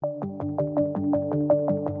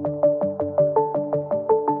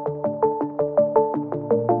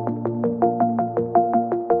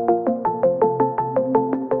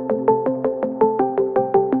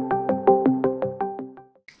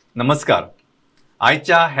नमस्कार.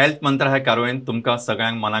 आयच्या हेल्थ मंत्र ह्या कार्यावळीन तुमकां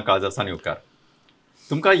सगळ्यांक मनाक काळजासान येवकार.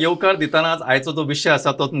 तुमकां येवकार दितानाच आयचो जो विशय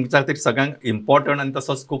आसा तो तुमच्या खातीर सगळ्यांक इम्पॉर्टंट आनी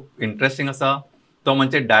तसोच खूब इंटरेस्टिंग आसा. तो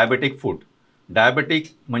म्हणजे डायबेटीक फूट.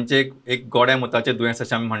 डायबेटीक म्हणजे एक गोड्या मुताचें दुयेंस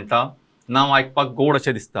अशें आमी म्हणटा. नांव आयकपाक गोड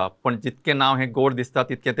अशें दिसता, पण जितकें नांव हें गोड दिसता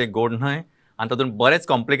तितकें तें गोड न्हय आनी तातूंत बरेच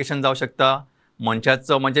कॉम्प्लिकेशन जावं शकता.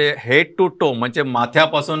 मनशाचो म्हणजे हेड टू टो म्हणजे माथ्या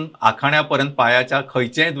पासून आखाण्या पर्यंत पायाच्या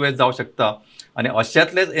खंयचेंय दुयेंस जावं शकता. आनी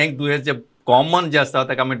अशेंतलेंच एक दुयेंस जे कॉमन जे आसा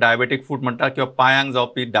ताका आमी डायबेटीक फूट म्हणटा किंवा पांयांक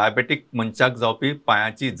जावपी डायबेटीक मनशाक जावपी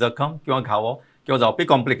पांयाची जखम किंवा घावो किंवा जावपी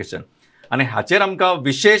कॉम्प्लिकेशन. आनी हाचेर आमकां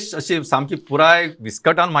विशेष अशी सामकी पुराय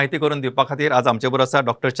विस्कटान म्हायती करून दिवपा खातीर आज आमचे बरोबर आसा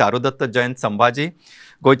डॉक्टर चारुदत्त जयंत संभाजी,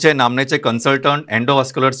 गोंयचे नामनेचे consultant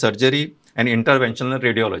endovascular surgery and interventional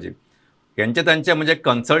radiology. तांचे म्हणजे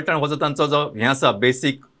कन्सल्टंट हो जो तांचो जो हें आसा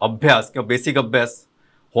बेसीक अभ्यास किंवा बेसीक अभ्यास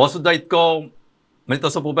हो सुद्दां इतको म्हणजे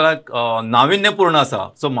तसो पळोवपाक नाविन्यपूर्ण आसा.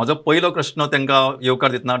 सो म्हजो पयलो प्रश्न तांकां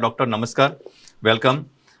येवकार दितना डॉक्टर नमस्कार, वेलकम.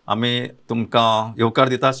 आमी तुमकां येवकार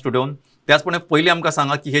दिता स्टुडियोन. त्याचप्रमाणे पयलीं आमकां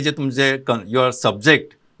सांगा की हे जे तुमचे your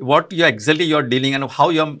subject what you exactly you are dealing and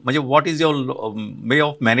how you म्हणजे what is your way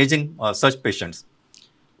of managing such patients.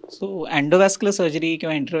 So, endovascular surgery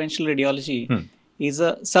or interventional radiology is a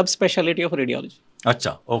subspecialty of radiology.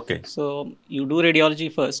 Acha, okay. So, you do radiology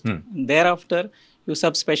first. Thereafter, you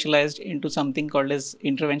subspecialized into something called as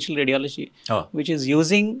interventional radiology, which is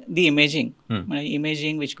using the imaging.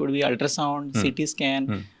 Imaging, which could be ultrasound, CT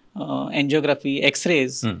scan, angiography,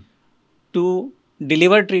 X-rays, to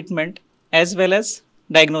deliver treatment as well as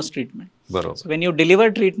diagnose treatment. So, when you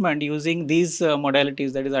deliver treatment using these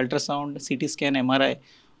modalities, that is ultrasound, CT scan, MRI,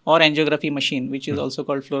 or angiography machine, which is also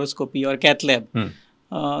called fluoroscopy or cath lab,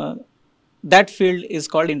 that field is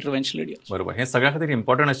called interventional radiology. बरोबर. हे सगळ्या खातीर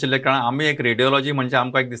important आशिल्लें कारण आमी एक radiology म्हणजे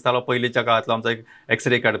आमकां एक दिसतालो पयलींच्या काळांतलो आमचो एक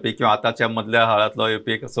एक्सरे काडपी किंवा आतांच्या मदल्या काळांतलो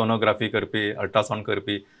येवपी एक सोनोग्राफी करपी, अल्ट्रासाउंड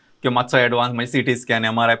करपी किंवा मातसो एडवान्स म्हणजे सीटी स्कॅन,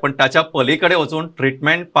 MRI, पण ताच्या पलीकडे वचून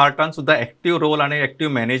ट्रिटमेंट पार्टान सुद्दां एक्टीव रोल आनी एक्टीव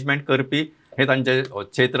मॅनेजमेंट करपी हे तांचे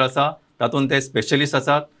क्षेत्र आसा. तातूंत ते स्पेशलिस्ट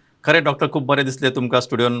आसात. खरें डॉक्टर खूब बरें दिसलें तुमकां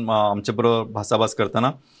स्टुडियोन आमचे बरोबर भासाभास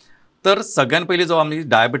करतना. तर सगळ्यान पयलीं जो आमी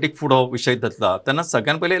डायबेटीक फूड हो विशय धरला तेन्ना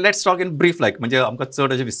सगळ्यान पयलीं let's talk in brief like म्हणजे आमकां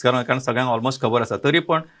चड अशें विस्तारान कारण सगळ्यांक ऑलमोस्ट खबर आसा. तरी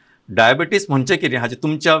पण डायबिटीस म्हणजे कितें हाचे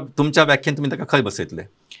तुमच्या व्याख्येन तुमी ताका खंय बसयतले.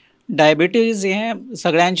 डायबिटीज हे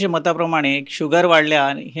सगळ्यांच्या मता प्रमाणे शुगर वाडल्या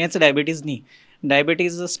हेच डायबिटीज न्ही.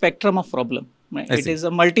 Diabetes is a spectrum of problem. It is a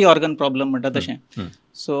multi organ problem म्हणटा तशें.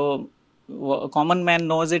 So common man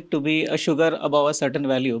knows it to be a sugar above a certain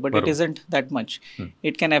value, but it isn't that much.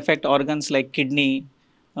 It can affect organs like kidney,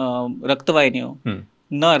 रक्तवाहिन्यो,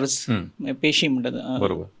 nerves, पेशी म्हणतात.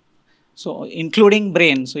 बरोबर. So including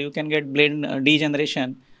brain, so you can get brain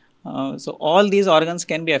degeneration. So all these organs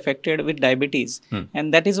can be affected with diabetes,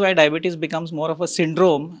 and that is why diabetes becomes more of a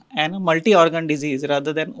syndrome and a multi-organ disease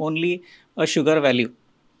rather than only a sugar value.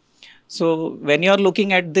 So when you are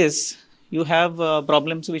looking at this, you have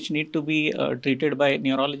problems which need to be treated by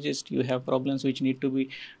neurologist. You have problems which need to be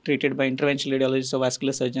treated by interventional radiologist or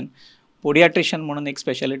vascular surgeon. Podiatrician म्हणून एक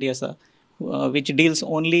specialty asa, which deals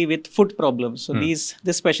only with foot problems. So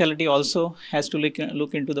this specialty also has to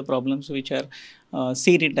look into the problems which are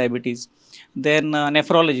seen in diabetes. Then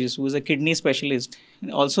nephrologist, who is a kidney specialist,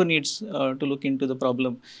 also needs to look into the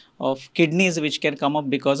problem of kidneys which can come up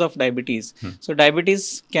because of diabetes. So diabetes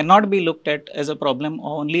cannot be looked at as a problem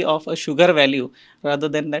only of a sugar value.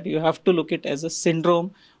 Rather than that, you have to look it as a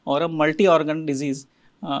syndrome or a multi-organ disease,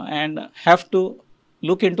 and have to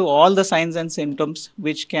look into all the signs and symptoms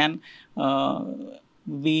which can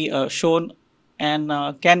be shown and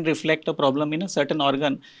can reflect a problem in a certain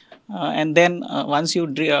organ. And then once you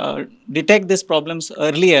detect these problems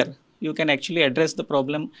earlier, you can actually address the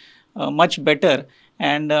problem much better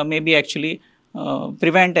and maybe actually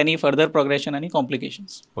prevent any further progression, any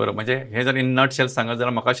complications. बरोबर. म्हणजे हे जर in nutshell सांगत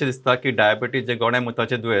जाल्यार म्हाका अशें दिसता की डायबिटीज जे गोड्या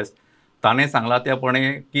मुताचे दुयेंस ताणें सांगला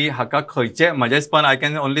त्याप्रमाणे की हाका खंयचे म्हज्या हिसपान I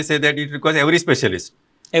can only say that it requires every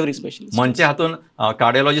specialist. म्हणजे हातून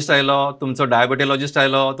कार्डियोलॉजिस्ट आयलो, तुमचो डायबेटोलॉजिस्ट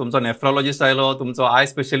आयलो, तुमचो नेफ्रोलॉजिस्ट आयलो, तुमचो आय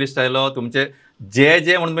स्पेशलिस्ट आयलो, तुमचे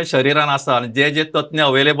जे म्हणून शरिरान आसा आनी जे तज्ञ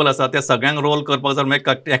अवेलेबल आसा ते सगळ्यांक रोल करपाक जर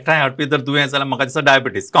एकठांय हाडपी जर दुयेंस जाल्यार म्हाका दिसता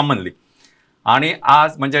डायबिटीज कॉमनली. आणि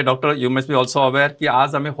आज म्हणजे doctor you must be also aware की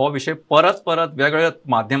आज आमी हो विशय परत वेगवेगळ्या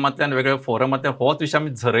माध्यमांतल्यान वेगवेगळ्या फोरमांतल्यान होच विशय आमी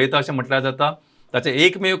झरयता अशें म्हटल्यार जाता. ताचें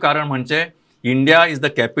एकमेव कारण म्हणजे India is the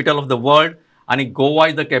capital of the world आणि Goa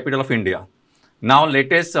is the capital of India. Now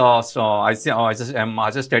latest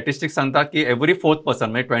माझे स्टॅटिस्टिक्स सांगता की एवरी 4th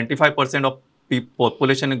पर्सन म्हणजे 25% of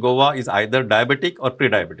population in Goa is either diabetic or pre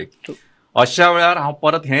diabetic. अशा वेळार हांव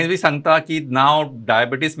परत हें बी सांगता की now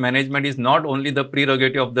diabetes management is not only the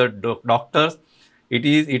prerogative of the doctors,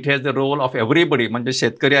 it has the role of everybody, म्हणजे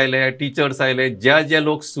शेतकरी आयले, टिचर्स आयले, जे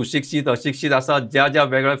लोक सुशिक्षीत अशिक्षीत आसात, ज्या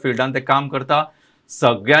वेगळ्या फिल्डान ते काम करता,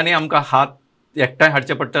 सगळ्यांनी आमकां हात एकठांय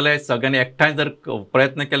हाडचे पडटले. सगळ्यांनी एकठांय जर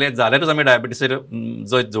प्रयत्न केले जाल्यारूच आमी डायबिटीसीर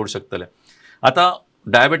जैत जोड शकतले. आता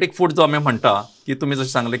डायबेटीक फूड जो आमी म्हणटा, की तुमी जशें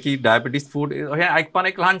सांगलें की डायबिटीज फूड हें आयकपाक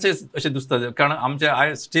एक ल्हानशें अशें दिसता. कारण आमचे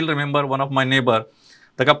I still remember one of my neighbour,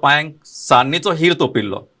 ताका पांयांक सान्नीचो हीर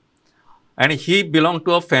तोपिल्लो, आनी he belong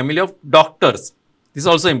to a family of doctors. This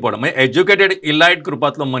also important. म्हणजे एज्युकेटेड इलायट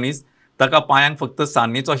ग्रुपांतलो मनीस, ताका पांयांक फक्त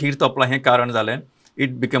सान्नीचो हीर तोपला हें कारण जालें.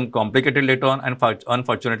 It become complicated later on and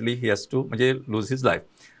unfortunately he has to म्हणजे लूज हीज लायफ.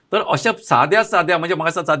 तर अशा साद्या म्हणजे म्हाका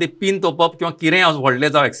दिसता सादी पिन तोपप किंवा कितेंय व्हडलें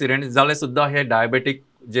जावं एक्सिडेंट जाल्यार सुद्दां हे डायबेटीक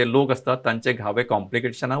जे लोक असतात तांचे घावे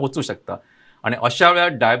कॉम्प्लिकेशनां वचूं शकता. आणि अशा वेळार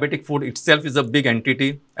diabetic food itself is a big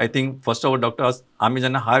entity. I think first of all doctor, आमी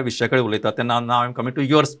जेन्ना ह्या विशया कडेन उलयता तेन्ना now I am coming to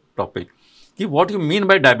your topic, की what you mean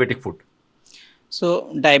by diabetic food.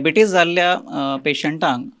 So diabetes जाल्ल्या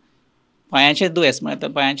पेशंटांक पांयाचे दुयेंस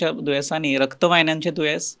म्हळ्यार पांयाच्या दुयेंसांनी रक्तवाहिन्यांचे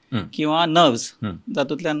दुयेंस किंवा नर्व्स,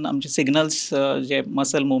 जातूंतल्यान आमचे सिग्नल्स जे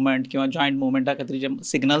मसल मुवमेंट किंवा जॉयंट मुवमेंटा खातीर जे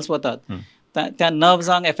सिग्नल्स वतात त्या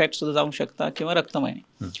नर्व्जांक एफेक्ट सुद्दां जावंक शकता किंवा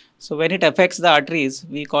रक्तवाहिनी. So when it affects the arteries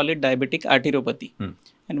we call it diabetic arteriopathy,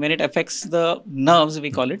 and when it affects the nerves we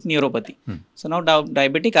call it neuropathy. So now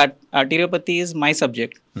diabetic arteriopathy is my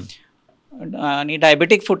subject. And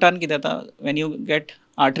diabetic footan कितें जाता, when you get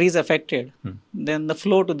arteries affected, then the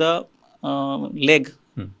flow to the leg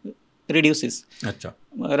reduces.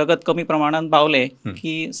 रगत कमी प्रमाणात पावले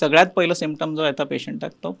की सगळ्यात पहिलो symptom जो येता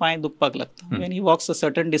पेशंटाक तो पांय दुखपाक लागता. when he walks a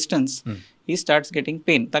certain distance he starts getting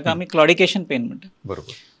pain. ताका आमी क्लॉडिकेशन पेन म्हणटा.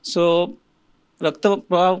 बरोबर. सो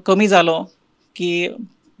रक्तप्रवाह कमी जालो की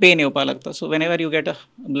पेन येवपाक लागता. So whenever you get a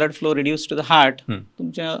blood flow reduce to the heart,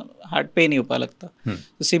 तुमच्या हार्ट पेन येवपाक लागता.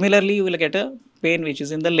 Similarly you will get a pain which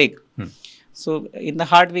is in the leg. So in the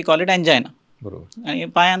heart we call it angina. बरोबर. आणि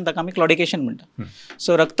पांयान ताका आमी claudication म्हणटा.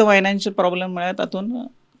 So रक्तवाहिन्यांचे problem म्हळ्यार तातूंत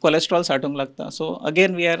कोलेस्ट्रॉल साठूंक लागता. So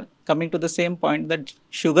again we are coming to the same point that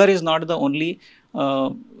sugar is not the only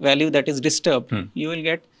value that is disturb. You will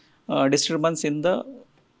get disturbance in the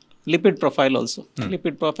lipid profile also.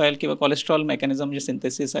 Lipid profile किंवा cholesterol mechanism जे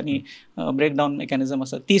synthesis आणि breakdown mechanism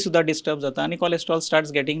आसा ती सुद्दां disturb जाता आणि cholesterol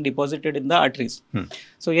starts getting deposited in the arteries.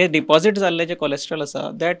 So हे deposit जाल्ले जे कोलेस्ट्रॉल आसा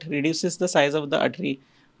that reduces the size of the artery,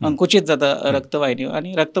 अंकुचित जाता रक्तवाहिन्यो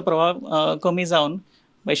आणि रक्तप्रवाह कमी जावन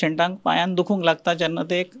पेशंटांक पांयान दुखूंक लागता. जेन्ना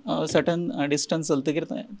ते एक सर्टन डिस्टन्स चलतकीर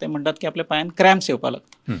ते म्हणटात की आपल्या पांयान क्रॅम्प्स येवपाक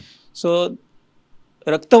लागता. सो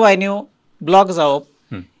रक्तवाहिन्यो ब्लॉक जावप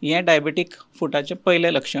हें डायबेटीक फुटाचें पयलें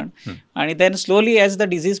लक्षण. आनी then slowly as the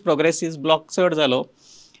disease progresses block चड जालो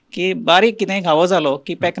की बारीक कितेंय घावो जालो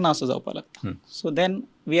की पेकना असो जावपाक लागता. So then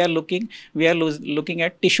we are looking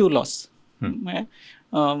at tissue loss.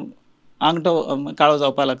 म्हळ्यार आंगठो काळो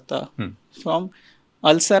जावपाक लागता. From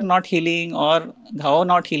ulcer not healing or घावो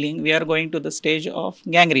not healing we are going to the stage of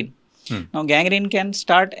gangrene. Now gangrene can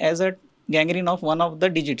start as a gangrene of one of the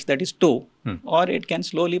digits, that is toe, or it can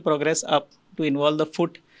slowly progress up to involve the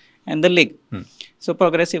foot and the leg. So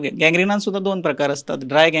progressive gangrene सुद्धा दोन प्रकार असतात,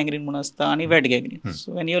 dry gangrene म्हणून असता आणि wet gangrene.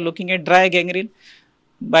 So when you are looking at dry gangrene,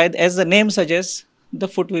 by as the name suggests, the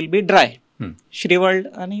foot will be dry, shriveled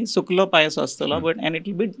आणि सुकलो पाय असो असतलो, but and it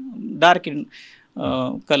will be dark in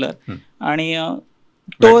color. आणि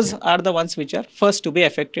toes are the ones which are first to be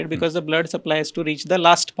affected because the blood supply has to reach the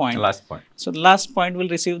last point. So the last point will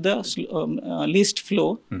receive the least flow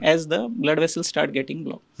as the blood vessels start getting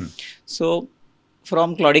blocked. So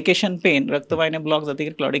from claudication pain, रक्तवाहिन्या block जाते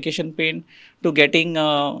claudication pain to getting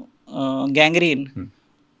gangrene,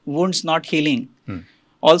 wounds not healing.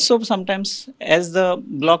 Also sometimes as the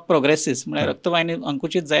block progresses, म्हणजे रक्तवाहिनी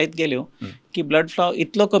अंकुचित जायत गेल्यो की blood flow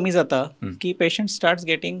इतलो कमी जाता की patient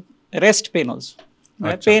starts getting rest pain also.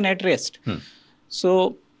 Pain at rest. So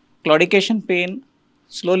claudication pain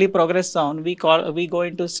slowly progress down. We go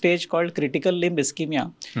into a stage called critical limb ischemia.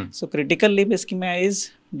 So critical limb ischemia is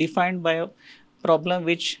defined by a problem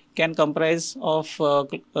which can comprise of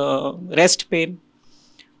rest pain,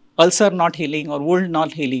 ulcer not healing or wound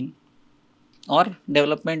not healing, or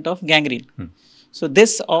development of gangrene. So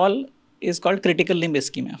this all is called critical limb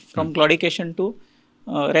ischemia, from claudication to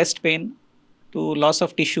rest pain to loss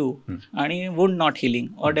of tissue and wound not healing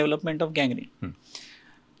or development of gangrene.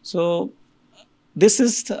 So this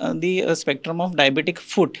is the spectrum of diabetic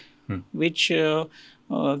foot which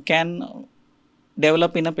can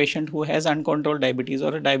develop in a patient who has uncontrolled diabetes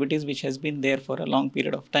or a diabetes which has been there for a long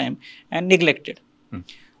period of time and neglected.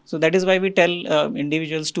 So that is why we tell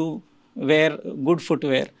individuals to wear good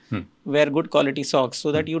footwear, wear good quality socks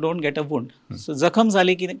so that you don't get a wound. So जखम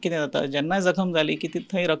झाली की कितें जाता, जेन्ना जखम झाली की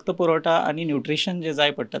थंय रक्त पुरवठा आणि न्यूट्रिशन जे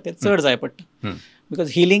जाय पडटा ते चड जाय पडटा,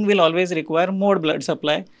 because healing will always require more blood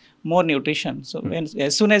supply, more nutrition. So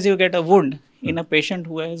as soon as you get a wound in a patient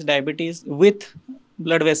who has diabetes with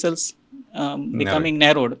blood vessels becoming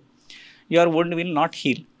narrowed, your wound will not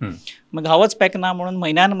heal. मग घावच पॅकना म्हणून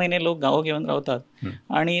महिन्यान महिने लोक घाव घेऊन रावतात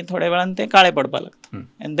आणि थोड्या वेळान ते काळे पडपाक लागतात.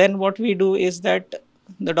 And then what we do is that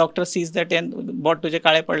the doctor sees that बोट तुजे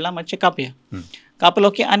काळे पडला, मातशें कापया. कापलो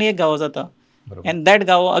की आनी एक घाव जाता अँड दॅट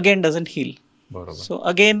घाव again doesn't heal. So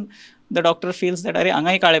again the doctor feels that अरे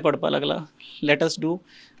हांगाय काळे पडपाक लागला, let us do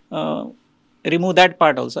remove that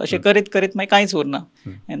part also. अशें करीत करीत मागीर कांयच उरना.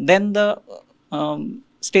 And then the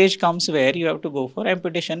stage comes where you have to go for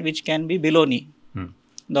amputation, which can be below knee.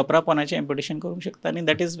 दोपरापोनाचे amputation करूंक शकता आणि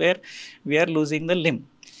that is where we are losing the limb.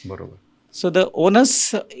 बरोबर. So the onus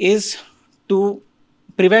is to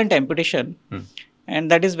prevent amputation,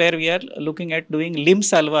 and that is where we are looking at doing limb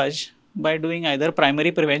salvage by doing either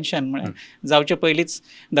primary prevention, म्हणजे जावचे पयलींच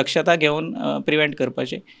दक्षता घेवन prevent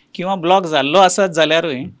करपाचे, किंवा block जाल्लो आसत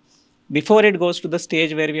जाल्यारूय before it goes to the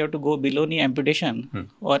stage where we have to go below knee amputation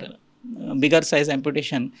or bigger size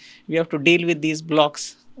amputation, we have to deal with these blocks,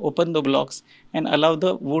 open the blocks and allow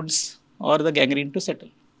the wounds or the gangrene to settle.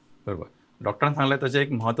 बरोबर. डॉक्टरान सांगले ताचे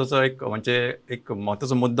एक महत्वाचो एक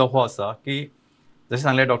महत्वाचो मुद्दो हो आसा की जशें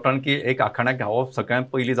सांगलें डॉक्टरान की एक आखाण्याक घावो सगळ्यांत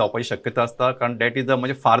पयलीं जावपाची शक्यता आसता, कारण दॅट इज द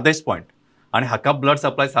म्हणजे फार्देस्ट पॉयंट. आणि हाका ब्लड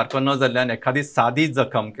सप्लाय सारको न जाल्ल्यान एखादी सादी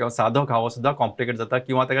जखम किंवा सादो घावो सुद्दां कॉम्प्लिकेट जाता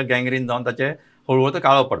किंवा ताका गँग्रीन जावन ताचे हळूहळू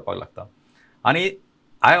काळो पडपाक लागता. आणि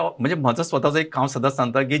म्हणजे म्हजो स्वताचो एक हांव सदांच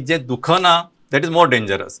सांगता की जे दुखना that is more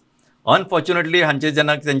dangerous. Unfortunately हांचे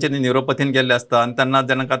जेन्ना तेंचे न्युरोपॅथीन गेल्ले आसता आनी तेन्ना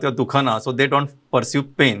जेन्ना त्यो दुखना, so they don't pursue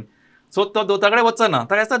pain, so तो दोतोरा कडेन वचना,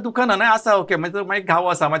 ताका आसा दुखना न्हय, आसा ओके, मागीर मागीर घाव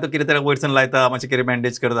आसा, मागीर तो कितें तरी वयरसून लायता, मातशें कितें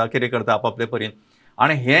बँडेज करता, कितें करता आपले परीन.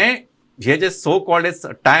 आणि हे जे सो कॉल्ड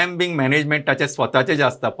टायम बींग मॅनेजमेंटाचे स्वताचे जे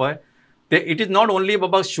आसता पळय ते इट इज नॉट ओन्ली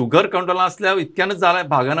बाबा शुगर कंट्रोलान असल्या इतक्यानच जाल्यार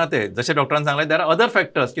भागना ते. जशें डॉक्टरान सांगलें देर आर अदर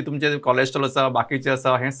फॅक्टर्स की तुमचे कोलेस्ट्रॉल आसा, बाकीचे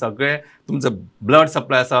आसा, हे सगळे तुमचो ब्लड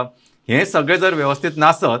सप्लाय आसा, हे सगळे जर व्यवस्थित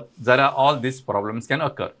नासत जाल्यार all these problems can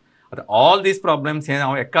occur. आतां ऑल दीस प्रॉब्लेम्स हे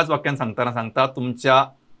हांव एकाच वाक्यान सांगता तुमच्या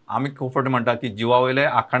आमी खूब फावटी म्हणटा की जिवा वयले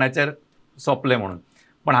आखाण्याचेर सोंपले म्हणून,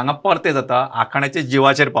 पण हांगा परते जाता आखाण्याचे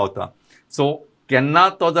जिवाचेर पावता. सो केन्ना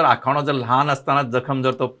तो जर आखाणो जर ल्हान आसतना जखम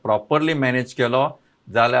जर तो प्रॉपरली मॅनेज केलो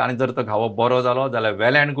जाल्यार आनी जर तो घावो बरो जालो जाल्यार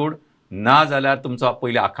वेल अँड गूड, ना जाल्यार तुमचो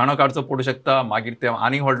पयलीं आखाणो काडचो पडूं शकता, मागीर ते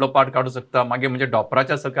आनी व्हडलो पार्ट काडूं शकता, मागीर म्हणजे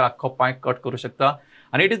डॉपराच्या सकयल आख्खो पांय कट करूं शकता.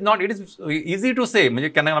 आनी it is easy to say, म्हणजे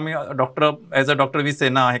केन्ना आमी doctor as a doctor we say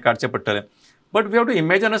ना हे काडचें पडटलें, but we have to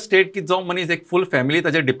imagine a state की जो मनीस एक फूल फॅमिली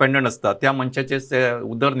ताचेर डिपेंडंट आसता, त्या मनशाचे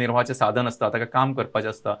उदरनिर्वाहाचें साधन आसता, ताका काम करपाचें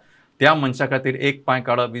आसता, त्या मनशा खातीर एक पांय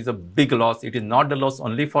काडप is a big loss. It is not the loss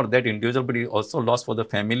only for that individual, but is also loss for the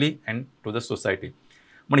family and to the society.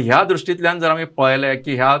 म्हण ह्या दृश्टींतल्यान जर आमी पळयलें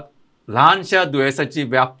की ह्या ल्हानशा दुयेंसाची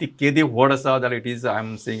व्याप्ती केदी व्हड आसा जाल्यार it is I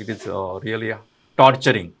am saying it is really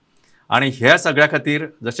torturing. आणि ह्या सगळ्या खातीर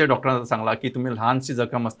जशें डॉक्टरान सांगलां की तुमी ल्हानशी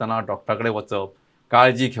जखम आसतना डॉक्टरा कडेन वचप,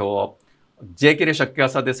 काळजी घेवप, जे कितें शक्य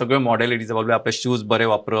आसा ते सगळे मॉडेलिटीज आपले शूज बरे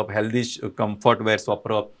वापरप, हेल्दी कम्फर्ट वेअर्स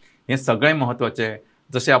वापरप, हें सगळें म्हत्वाचें.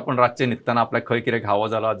 जशें आपण रातचें न्हिदतना आपल्याक खंय कितें घावो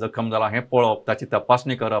जाला, जखम जाला हें पळोवप, ताची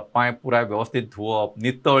तपासणी करप, पांय पुराय व्यवस्थीत धुवप,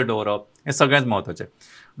 नितळ दवरप, हें सगळ्यांत म्हत्वाचें.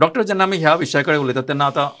 डॉक्टर जेन्ना आमी ह्या विशया कडेन उलयता तेन्ना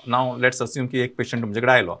आतां नाव लेट्स अस्यूम की एक पेशंट तुमचे कडेन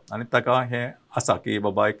आयलो आनी ताका हें आसा की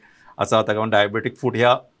बाबा एक आसा ताका डायबेटीक फूट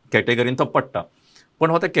ह्या कॅटेगरीन तो पडटा, पण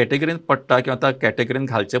हो त्या कॅटेगरीन पडटा किंवा त्या कॅटेगरीन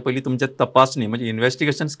घालचे पयलीं तुमचे तपासणी म्हणजे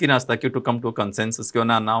इन्व्हेस्टिगेशन्स कितें आसता की टू कम टू कन्सेन्सस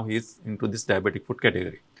किंवा नाव he is in to this diabetic foot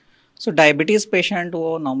category. So diabetes patient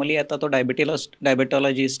वो नॉर्मली येता तो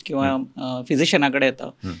डायबेटॉलॉजिस्ट किंवा फिजिशियना कडेन येता,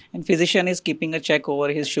 and physician is keeping a check over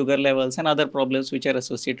his sugar levels and other problems which are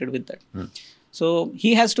associated with that. So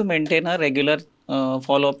he has to maintain a regular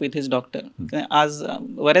follow up with his doctor. आज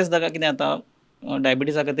बरेचदा कितें जाता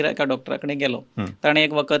डायबिटीजा खातीर एका डॉक्टरा कडेन गेलो, ताणें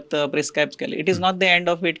एक वखद प्रिस्क्रायब केलें. It is not the end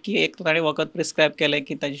of it की एक ताणें वखद प्रिस्क्रायब केलें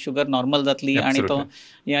की ताची शुगर नॉर्मल जातली आनी तो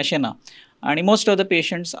हें अशें ना. आनी most of the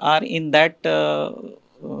patients are in that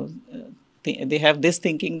they have this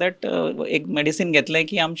thinking that एक मेडिसिन घेतलें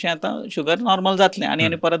की आमचें आतां शुगर नॉर्मल जातलें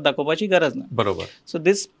आनी परत दाखोवपाची गरज ना. बरोबर. So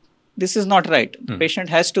this is not right. The patient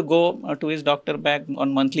has to go to his doctor back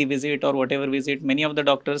on monthly visit or whatever visit. Many of the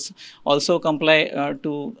doctors also comply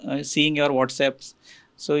to seeing your WhatsApps.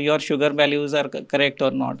 So your sugar values are correct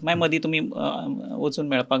or not. मागीर मदीं तुमी वचून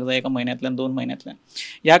मेळपाक जाय एका म्हयन्यांतल्यान 2 म्हयन्यांतल्यान.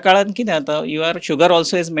 ह्या काळांत कितें जाता, your sugar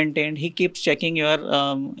also is maintained. He keeps checking your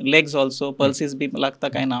legs also, पल्सीस बी लागता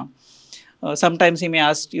काय ना. sometimes he may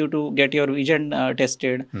ask you to get your vision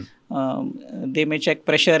tested. They may check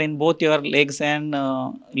pressure in both your legs and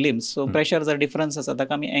limbs. So pressure जर difference आसा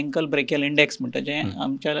ताका आमी ankle brachial index म्हणटा, जे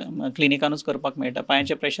आमच्या क्लिनिकानूच करपाक मेळटा.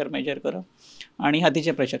 पांयाचें प्रेशर मेजर करप आनी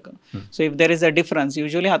हातीचें प्रेशर करप. So if there is a difference,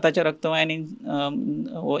 usually हाताच्या रक्तवाहिनीन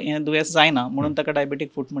हें दुयेंस जायना म्हणून ताका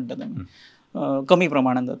डायबेटीक फूट म्हणटात आमी. कमी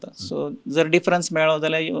प्रमाणात जाता. सो जर डिफरन्स मेळ्ळो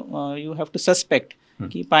जाल्यार यू हॅव टू सस्पेक्ट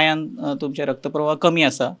की पांयान तुमचे रक्तप्रवाह कमी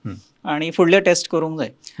आसा आणि फुडले टेस्ट करूंक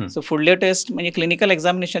जाय. सो फुडले टेस्ट म्हणजे क्लिनिकल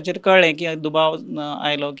एक्झामिनेशनाचेर कळ्ळें की दुबाव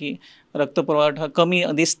आयलो की रक्तप्रवाह कमी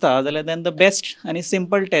दिसता जाल्यार देन द बेस्ट आनी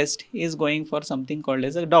simple taste is going for something called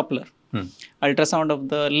as a Doppler. Ultrasound of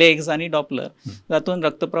the legs आनी डॉपलर. तातूंत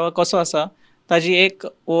रक्तप्रवाह कसो आसा ताजी एक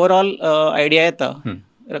ओवरऑल आयडिया येता.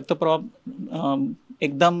 रक्तप्रवाह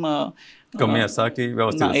एकदम कमी आसा की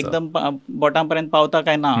व्यवस्थित आसा, एकदम बोटां पर्यंत पावता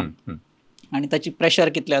काय ना, आनी ताची प्रेशर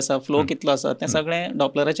कितलें आसा, फ्लो कितलो आसा, तें सगळें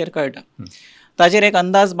डॉपलराचेर कळटा. ताजेर एक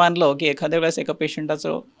अंदाज बांदलो की एखाद्या वेळेस एका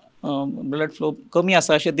पेशंटाचो ब्लड फ्लो कमी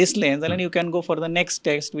आसा अशें दिसलें जाल्यार you can go for the next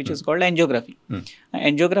taste which is called angiography.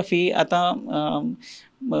 Angiography आतां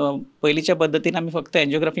पयलींच्या पद्दतीन आमी फक्त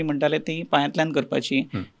एंजिओग्राफी म्हणटाले ती पांयांतल्यान करपाची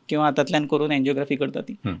किंवा हातांतल्यान करून एंजिओग्राफी करता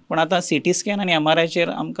ती. पूण आतां सीटी स्कॅन आनी एमआरआयचेर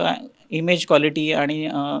आमकां इमेज क्वॉलिटी आनी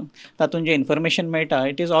तातूंत जें इन्फॉर्मेशन मेळटा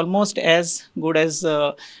it is almost age good age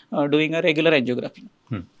doing a regular angiography.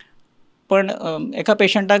 पण एका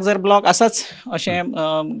पेशंटाक जर ब्लॉक आसाच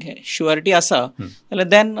अशें शुअरिटी आसा जाल्यार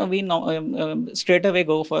then we straight away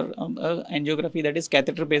go for angiography that is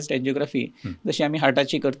catheter based angiography. जशी आमी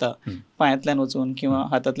हार्टाची करता पांयांतल्यान वचून किंवा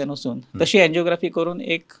हातांतल्यान वचून, तशी एंजिओग्राफी करून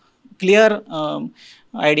एक क्लियर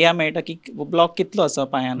आयडिया मेळटा की ब्लॉक कितलो आसा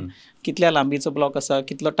पांयान, कितल्या लांबीचो ब्लॉक आसा,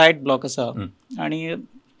 कितलो टायट ब्लॉक आसा, आनी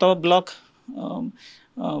तो ब्लॉक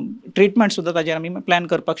ट्रिटमेंट सुद्दां ताजेर आमी प्लॅन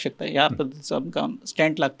करपाक शकता. ह्या पद्दतीचो आमकां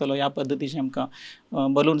स्टेंट लागतलो, ह्या पद्दतीचे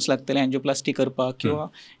आमकां बलून्स लागतले एंजिओप्लास्टी करपाक, किंवा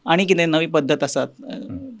आनी कितें नवी पद्दत आसात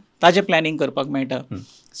ताजें प्लॅनिंग करपाक मेळटा.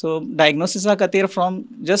 सो डायग्नोसिसा खातीर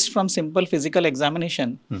from simple physical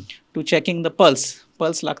examination to checking the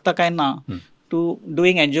pulse लागता काय ना, to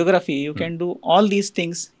doing angiography, you can do all these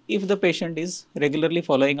things if the patient is regularly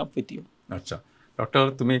following up with you. अच्छा डॉक्टर,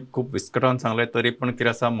 तुम्ही खूप विस्कटान सांगलें, तरी पण कितें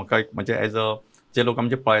आसा म्हाका एक म्हणजे एज अ जे लोक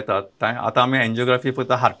आमचे पळयतात आतां आमी एंजिओग्राफी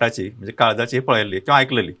फक्त हार्टाची म्हणजे काळजाची पळयल्ली किंवा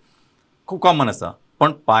आयकलेली, खूब कॉमन आसा.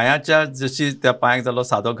 पण पांयाच्या जशी त्या पांयाक जालो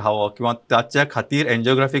सादो घावो किंवा ताच्या खातीर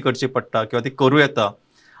एंजिओग्राफी करची पडटा किंवा ती करूं येता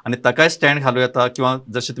आनी ताकाय स्टॅंड घालूं येता, किंवा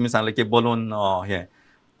जशें तुमी सांगलें की बलून हें,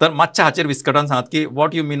 तर मातशें हाचेर विस्कटान सांगात की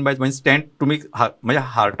वॉट यू मीन बाय म्हणजे स्टॅंड तुमी म्हणजे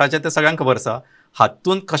हार्टाचें तें सगळ्यांक खबर आसा,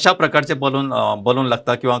 हातून कशा प्रकारचे बलून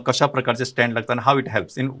लागता किंवा कशा प्रकारचे स्टँड लागता आणि how it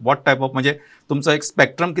helps in what type of, म्हणजे तुमचो एक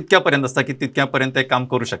स्पेक्ट्रम कितक्या पर्यंत आसता की तितक्या पर्यंत ते काम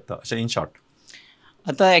करू शकता अशें इन शॉर्ट?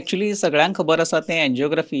 आतां एक्चुली सगळ्यांक खबर आसा तें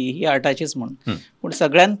एंजिओग्राफी ही हार्टाचीच म्हणून, पूण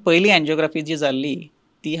सगळ्यान पयली एंजिओग्राफी जी जाल्ली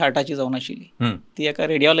ती हार्टाची जावन आशिल्ली. ती एका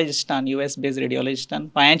रेडिओलॉजिस्टान, US बेस्ड रेडिओलॉजिस्टान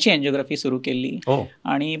पांयाची एंजिओग्राफी सुरू केल्ली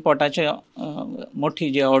आनी पोटाचे मोठी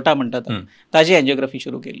जी अवटा म्हणटात ताजी एंजिओग्राफी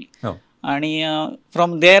सुरू केल्ली. आणि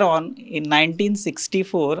from there on in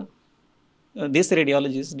 1964 this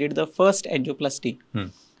radiologist did the first angioplasty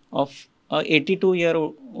of a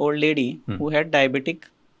 82-year-old lady who had diabetic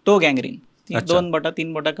toe gangrene. ती 2 बोटां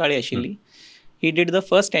 3 बोटां काळी आशिल्ली. He did the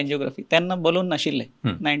first angiography. तेन्ना बलून नाशिल्ले,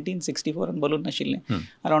 1964 बलून नाशिल्ले.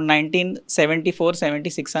 अराउंड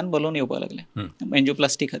 1974-76 बलून येवपाक लागले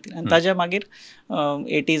एंजिओप्लास्टी खातीर, आनी ताज्या मागीर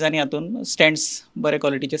 80s आनी हातून स्टँड्स, बरे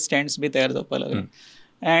क्वॉलिटीचे स्टँड्स बी तयार जावपाक लागले.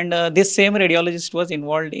 And this same radiologist was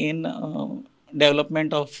involved in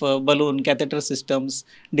development of balloon catheter systems,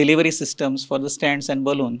 delivery systems for the stents and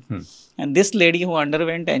balloon. And this lady who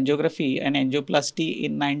underwent angiography and angioplasty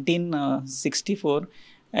in 1964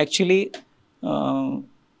 actually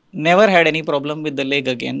never had any problem with the leg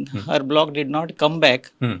again. Her block did not come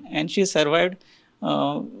back, and she survived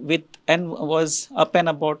and was up and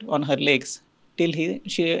about on her legs till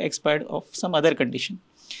she expired of some other condition.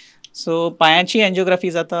 सो पांयाची angiography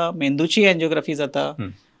जाता, मेंदूची angiography जाता,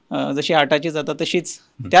 जशी हार्टाची जाता तशीच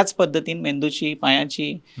त्याच पद्दतीन मेंदूची,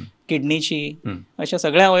 पांयाची, किडनीची, अशा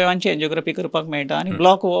सगळ्या अवयवांची एंजिओग्राफी करपाक मेळटा. आनी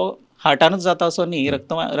ब्लॉक हो हार्टानूच जाता असो न्ही,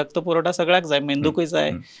 रक्त पुरवठा सगळ्याक जाय, मेंदूकूय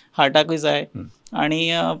जाय, हार्टाकूय जाय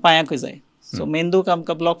आनी पांयाकूय जाय. सो मेंदूक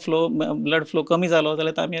आमकां ब्लड फ्लो कमी जालो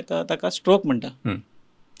जाल्यार आमी ताका स्ट्रोक म्हणटा,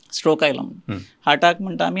 स्ट्रोक आयलो म्हणून. हार्टाक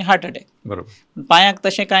म्हणटा आमी हार्ट अटॅक. पांयाक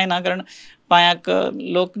तशें कांय ना, कारण पांयाक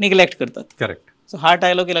लोक निग्लेक्ट करतात. करेक्ट. सो हार्ट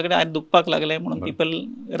आयलो की लगेच आज दुखपाक लागले म्हणून people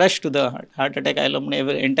rush to the heart attack आयलो म्हणून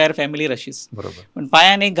एंटायर फॅमिली रशीस. बरोबर. पण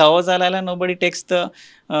पायान एक घावो जाल्यार nobody takes the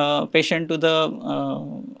patient to the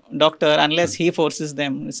doctor unless he forces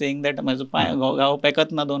them saying that म्हजो पाय घावो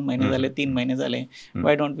पेकत ना 2 महिने झाले 3 महिने झाले,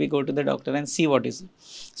 why don't we go to the doctor and see what is.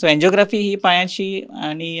 So angiography ही पायाची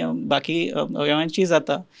आणि बाकी अवयवांची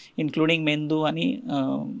जाता इन्क्लुडिंग मेंदू आणि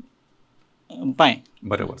पाय.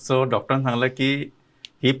 बरोबर. सो डॉक्टरान सांगलें की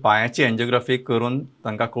ही पायाची एंजिओग्राफी करून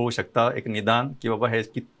तांकां कळू शकता एक निदान की बाबा हे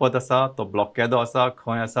कितपत आसा, तो ब्लॉक केदो आसा,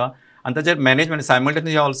 खंय आसा, आनी ताचेर management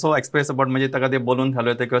simultaneously also express about म्हणजे ताका ते बलून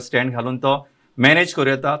घालूं येता किंवा स्टँड घालून तो मॅनेज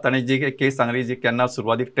करूं येता. ताणें जी केस सांगली जी केन्ना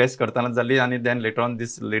सुरवातीक टेस्ट करतना जाल्ली आनी then later on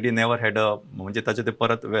this lady never had म्हणजे ताचे ते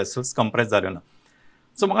परत वेसल्स कंप्रेस जाल्यो ना.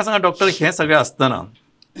 सो म्हाका सांगा डॉक्टर, हें सगळें आसतना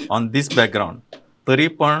ऑन दीस बॅकग्रावंड तरी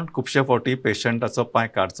पण खुबशे फावटी पेशंटाचो पांय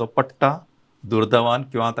काडचो पडटा दुर्दैवान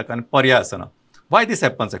किंवा ताका पर्याय आसना. Why this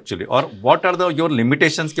happens actually, or what are the your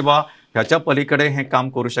limitations की बा ह्याच्या पलीकडे हे काम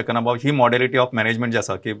करू शकना बा ही मॉडेलिटी ऑफ मॅनेजमेंट जी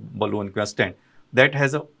आसा की बलून किंवा stand that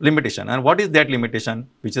has a limitation and what is that limitation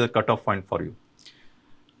which is a cut off point for you.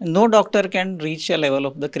 No doctor can reach a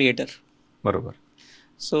level of the creator. बरोबर.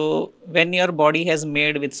 So when your body has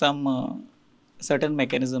made with some certain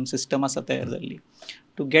mechanism system asa तयार झाली,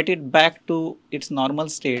 to get it back to its normal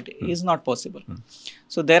state is not possible.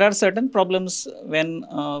 So there are certain problems when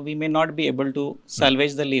we may not be able to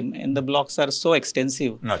salvage the limb and the blocks are so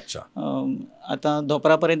extensive. अच्छा. आता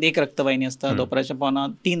धोपरापर्यंत एक रक्तवाहिनी असता, धोपराच्या पोंदा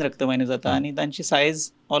 3 रक्तवाहिनी जाता आणि त्यांची size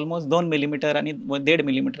almost 2 millimetre आणि 1.5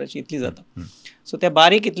 मिलीमीटरची इतली जाता. सो त्या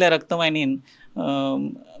बारीक इतल्या रक्तवाहिनीन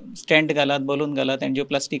स्टँड घालात, बलून घालात,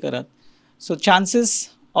 एंजिओप्लास्टी करात. So chances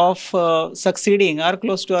of succeeding are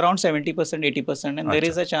close to around 70%, 80%, and there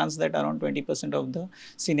is a chance that around 20% of the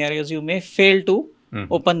scenarios you may fail to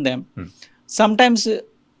open them. Sometimes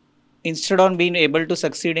instead of being able to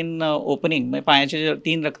succeed in opening, पायाचे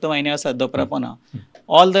 3 रक्तवाहिन्या असतात धोपरापोना,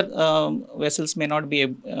 all the vessels may not be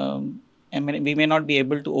we may not be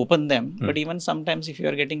able to open them, but even sometimes if you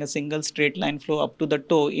are getting a single straight line flow up to the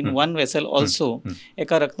toe in one vessel also,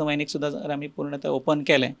 एका रक्तवाहिनीक सुद्धा जर आम्ही पूर्णतः open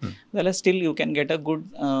केले जाल्यार still you can get a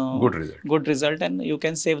good result and you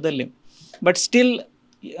can save the limb. But still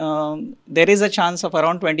there is a chance of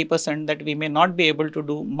around 20% that we may not be able to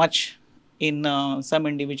do much in some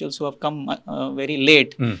individuals who have come very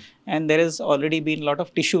late and there has already been lot of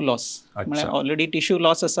tissue loss. Already tissue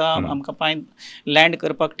loss असा आमकां पांय land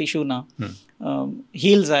करपाक tissue ना,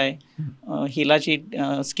 heal जाय, हिलाची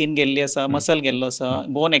skin गेल्ली आसा, muscle गेल्लो आसा,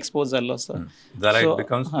 बोन एक्सपोज जाल्लो आसा.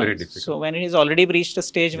 So when it is already reached a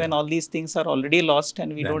stage when all these things are already lost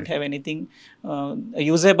and we don't have anything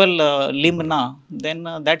usable limb now, then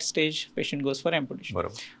that stage patient goes for amputation.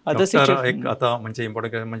 बरोबर. एक आता म्हणजे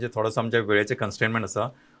important म्हणजे थोडंसं आमच्या वेळेचे कन्स्ट्रेनमेंट आसा,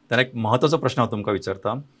 त्याला एक महत्वाचो प्रश्न हांव तुमकां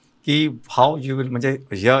विचारता की हाव यू वील म्हणजे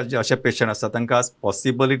ह्या जे अशे पेशंट आसा तांकां आज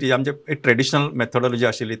पॉसिबिलिटी म्हणजे एक ट्रेडिशनल मेथोडॉलॉजी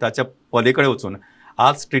आशिल्ली ताच्या पलीकडे वचून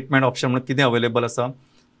आज ट्रिटमेंट ऑप्शन म्हणून कितें अवेलेबल आसा,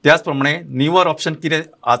 त्याच प्रमाणे निवर ऑप्शन कितें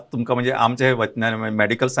आज तुमकां म्हणजे आमचे वैज्ञान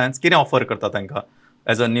मेडिकल सायन्स कितें ऑफर करता तांकां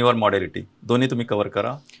एज अ निवर मॉडेलिटी, दोन्ही तुम्ही कवर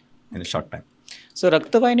करा इन शॉर्ट टायम. सो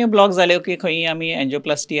रक्तवाहिन्यो ब्लॉक जाल्यो की खंय आमी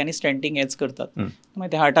एंजिओप्लास्टी आणि स्टँटिंग हेच करतात,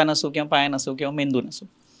 मागीर ते हार्टान आसूं किंवा पायान आसूं किंवा मेंदून आसूं.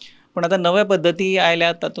 पण आता नव्या पद्दती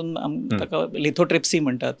आयल्यात तातूंत ताका लिथोट्रिप्सी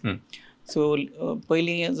म्हणटात. सो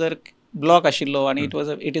पयलीं जर ब्लॉक आशिल्लो आणि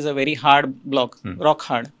it is a very hard block, rock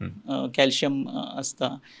hard, calcium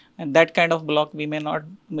आसता, and that kind of block we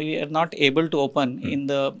are not able to open in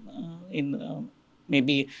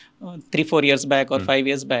maybe 3-4 years back or 5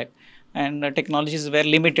 years back, and technologies were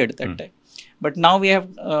limited that time. But now we have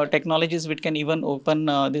technologies which can even open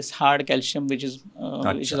this hard calcium which is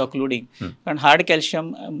occluding. कारण hard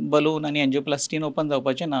calcium balloon आणि एंजिओप्लास्टीन open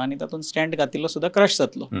जावपाचें ना आणि तातूंत stand घातिल्लो सुद्धा crush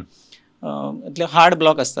जातलो. इतले हार्ड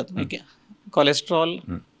ब्लॉक असतात. कोलेस्ट्रॉल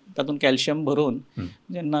तातूंत कॅल्शियम भरून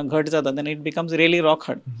जेन्ना घट जाता तेन्ना it becomes really rock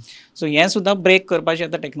hard. So हें सुद्दां ब्रेक करपाची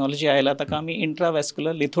आतां टॅक्नॉलॉजी आयला, ताका आमी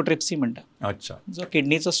इंट्रावॅस्क्युलर लिथोट्रिप्सी म्हणटा. अच्छा. जो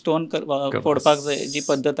किडनीचो स्टोन फोडपाक जी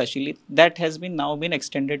पद्दत आशिल्ली that has been now been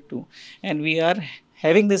extended to, and we are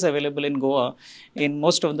having this available in Goa in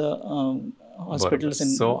most of the hospitals.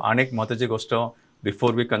 So आनी एक महत्वाची गोष्ट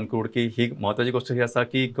बिफोर वी कन्क्लूड की ही महत्वाची गोष्ट ही आसा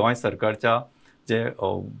की गोंय सरकारच्या जे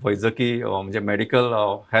वैजकी म्हणजे मेडिकल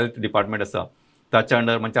हेल्थ डिपार्टमेंट आसा ताच्या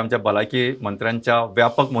अंडर म्हणजे आमच्या भलायकी मंत्र्यांच्या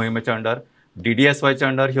व्यापक मोहिमेच्या अंडर DDSYच्या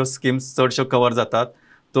अंडर ह्यो स्किम्स चडश्यो कवर जातात.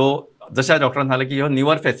 तो जशा डॉक्टरान सांगलें की ह्यो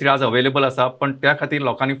निवर फॅसिलिटी आज अवेलेबल आसा, पण त्या खातीर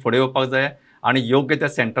लोकांनी फुडें येवपाक जाय आणि योग्य त्या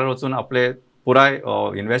सेंटर वचून आपले पुराय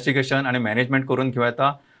इन्व्हेस्टिगेशन आणि मॅनेजमेंट करून घेवं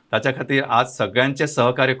येता. ताच्या खातीर आज सगळ्यांचे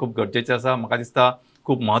सहकार्य खूप गरजेचें आसा. म्हाका दिसता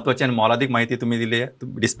खूप महत्वाची आणि मोलादीक माहिती तुम्ही दिली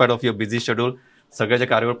despite of your busy schedule. सगळे जे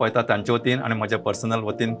कार्यावळ पळयतात तांचे वतीन आनी म्हज्या पर्सनल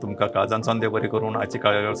वतीन तुमकां काळजांतल्यान देव बरें करून आयची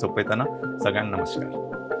कार्यावळ सोंपयतना सगळ्यांक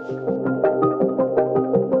नमस्कार.